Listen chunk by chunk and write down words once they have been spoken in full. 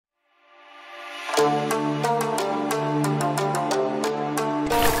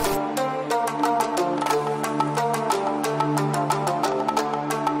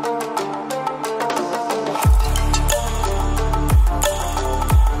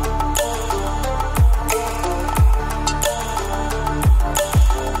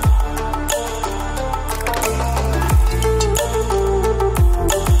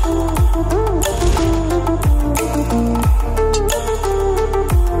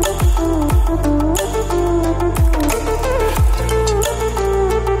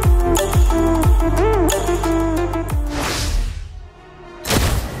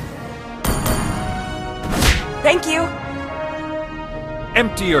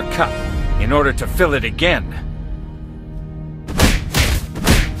your cup in order to fill it again.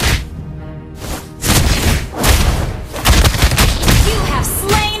 You have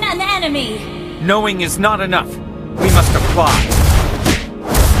slain an enemy! Knowing is not enough. We must apply.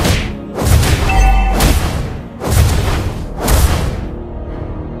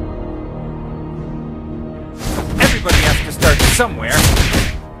 Everybody has to start somewhere.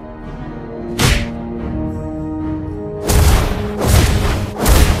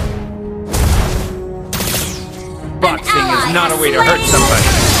 Boxing is not a way to hurt somebody,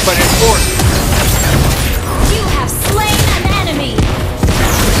 but an order. You have slain an enemy!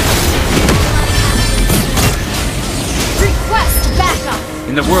 Request backup!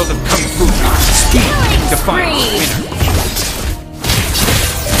 In the world of Kung Fu, speed defines the winner.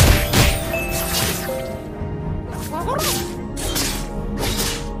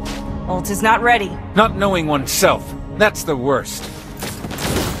 Ult is not ready. Not knowing oneself, that's the worst.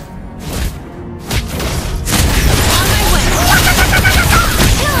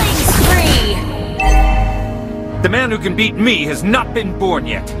 The man who can beat me has not been born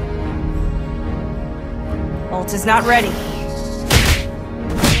yet. Ult is not ready.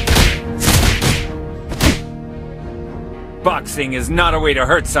 Boxing is not a way to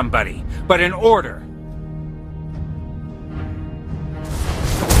hurt somebody, but an order.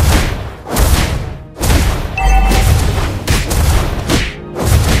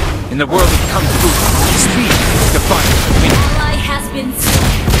 In the world of Kung Fu, speed defines the winner. Ally has been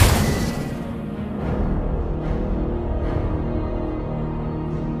slain.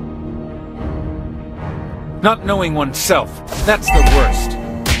 Not knowing oneself, that's the worst.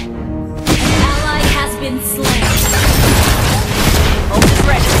 Ally has been slain. Ult is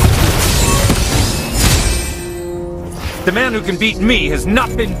ready. The man who can beat me has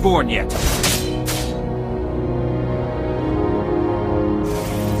not been born yet.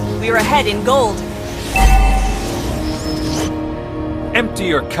 We are ahead in gold. Empty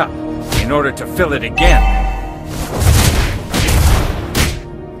your cup in order to fill it again.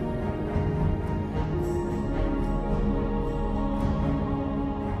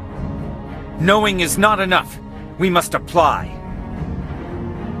 Knowing is not enough. We must apply.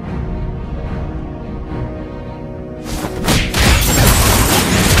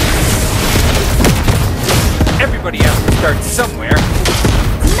 Everybody has to start somewhere.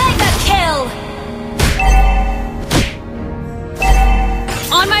 Mega kill!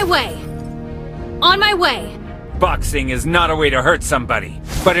 On my way. On my way. Boxing is not a way to hurt somebody,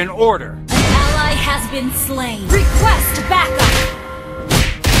 but an order. An ally has been slain. Request backup!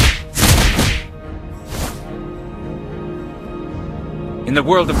 In the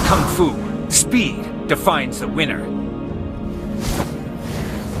world of Kung Fu, speed defines the winner.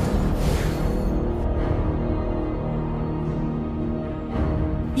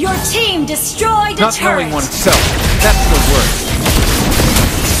 Your team destroyed a Not turret! knowing oneself, that's the worst.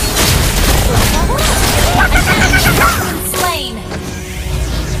 Slain!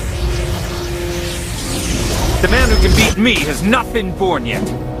 The man who can beat me has not been born yet.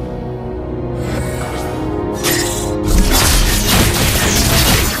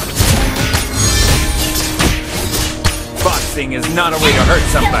 Boxing is not a way to hurt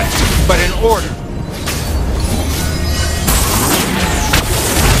somebody, but an order.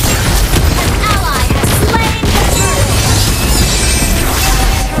 An ally has slain the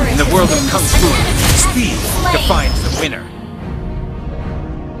turret! In the world of Kung Fu, speed defines the winner.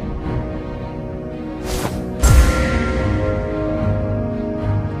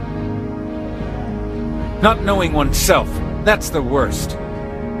 Not knowing oneself, that's the worst.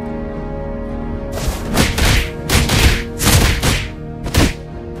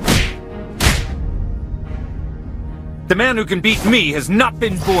 The man who can beat me has not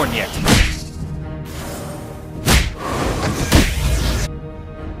been born yet.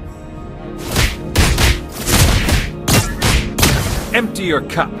 Empty your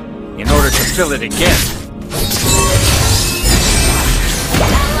cup in order to fill it again.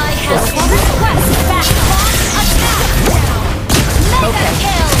 Ally has request back on attack! Mega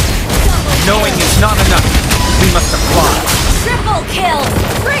kill! Double Knowing is not enough. We must apply. triple kill!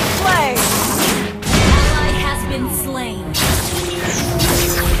 Great play! Ally has been slain.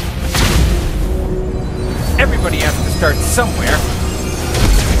 Everybody has to start somewhere.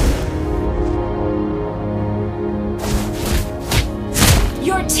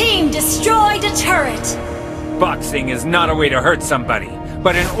 Your team destroyed a turret! Boxing is not a way to hurt somebody,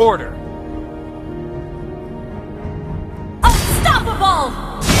 but an order. Unstoppable!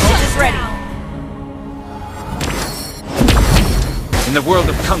 Ult is ready. In the world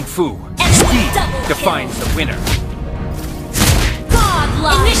of Kung Fu, And speed double kill. defines the winner.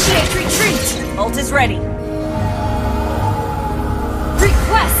 Godlike! Ult is ready.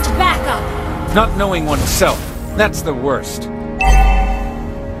 Request backup. Not knowing oneself, that's the worst.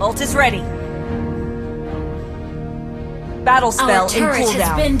 Ult is ready. Battle spell Our in turret has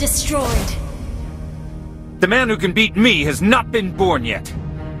cooldown. been destroyed. The man who can beat me has not been born yet.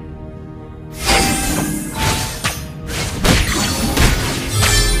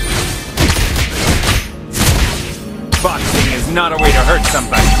 Boxing is not a way to hurt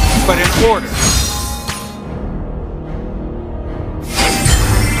somebody, but an order.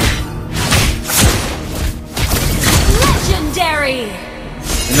 Legendary!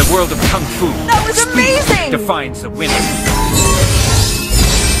 In the world of Kung Fu, That was speed amazing! defines the winner.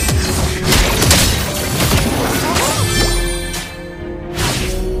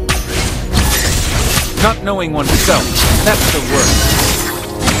 Not knowing oneself, that's the worst.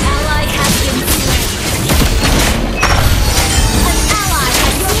 Ally has been slain. An ally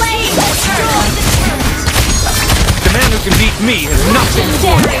has slain the turret. The man who can beat me has not been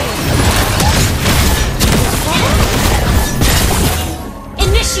born Legendary!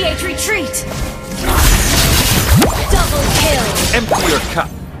 Initiate retreat! Double kill! Empty your cup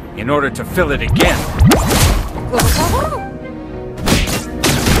in order to fill it again.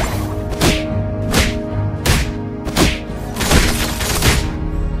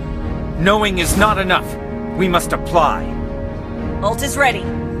 Knowing is not enough. We must apply. Ult is ready.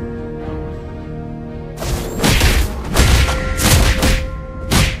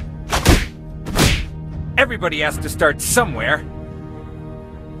 Everybody has to start somewhere.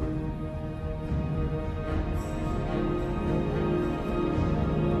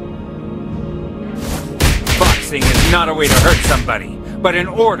 Boxing is not a way to hurt somebody, but an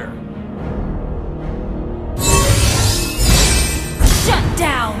order. Shut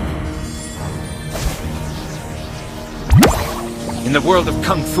down! In the world of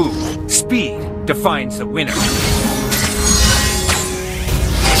Kung Fu, speed defines the winner.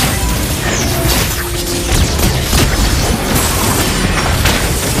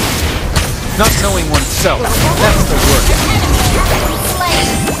 Not knowing oneself, that's the worst. Slain!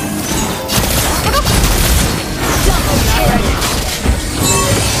 Double kill!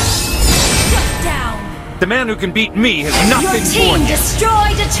 Shut down! The man who can beat me has not Your been team born yet.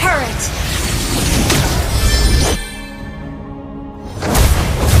 destroyed a turret!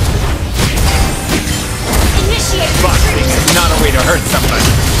 Initiate Boxing retreat! is not a way to hurt somebody,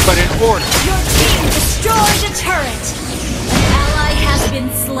 but an order. Your team destroyed a turret! An ally has been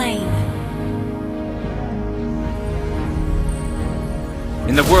slain.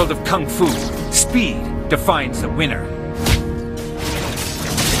 In the world of Kung Fu, speed defines the winner.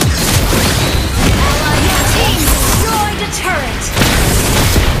 Your team destroyed a turret!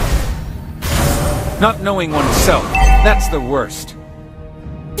 Not knowing oneself, that's the worst.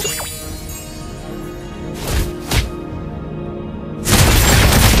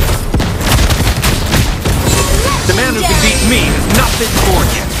 The man who can beat me has not been born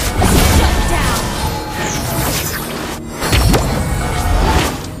yet. Shut down!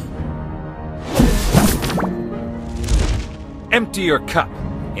 Empty your cup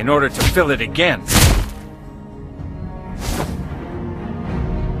in order to fill it again.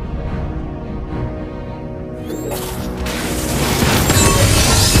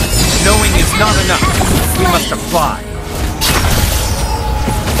 Knowing is not enough. We must apply.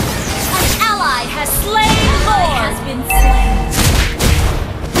 An ally has slain more! Has been slain.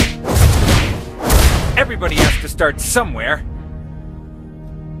 Everybody has to start somewhere.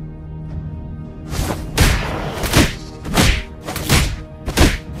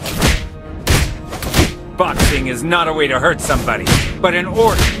 Boxing is not a way to hurt somebody, but an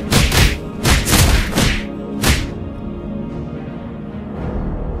order.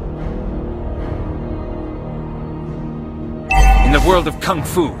 In the world of Kung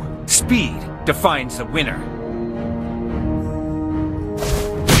Fu, speed defines the winner.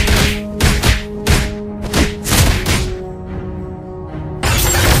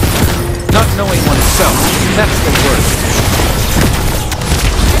 Not knowing oneself, that's the worst.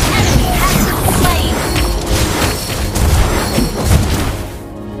 An enemy has been slain.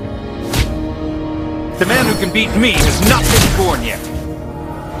 The man who can beat me has not been born yet.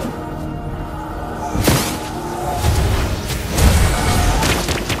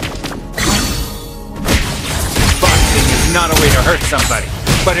 Boxing is not a way to hurt somebody,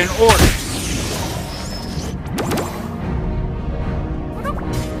 but an order.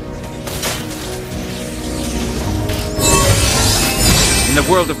 In the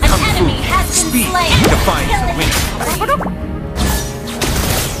world of Kung Fu, enemy has been speed slain. defines the winner.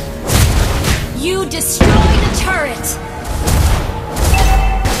 You destroyed a turret!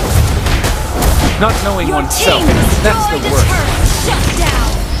 Not knowing Your oneself, team that's the destroyed a worst. turret. Shut down.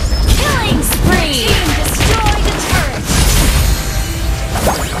 Killing spree. Your team destroyed a turret.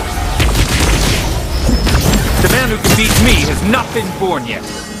 The man who can beat me has not been born yet.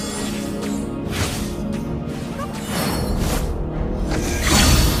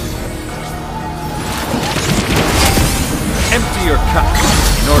 Empty your cup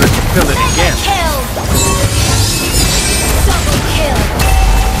in order to fill it again. Kill. Double kill.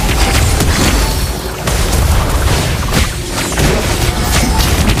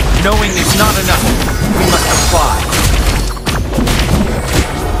 Knowing is not enough. We must apply.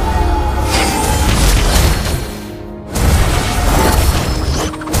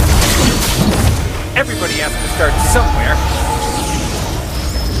 Everybody has to start somewhere.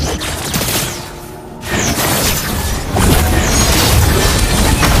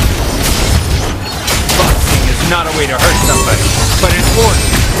 Boxing is not a way to hurt somebody, but in order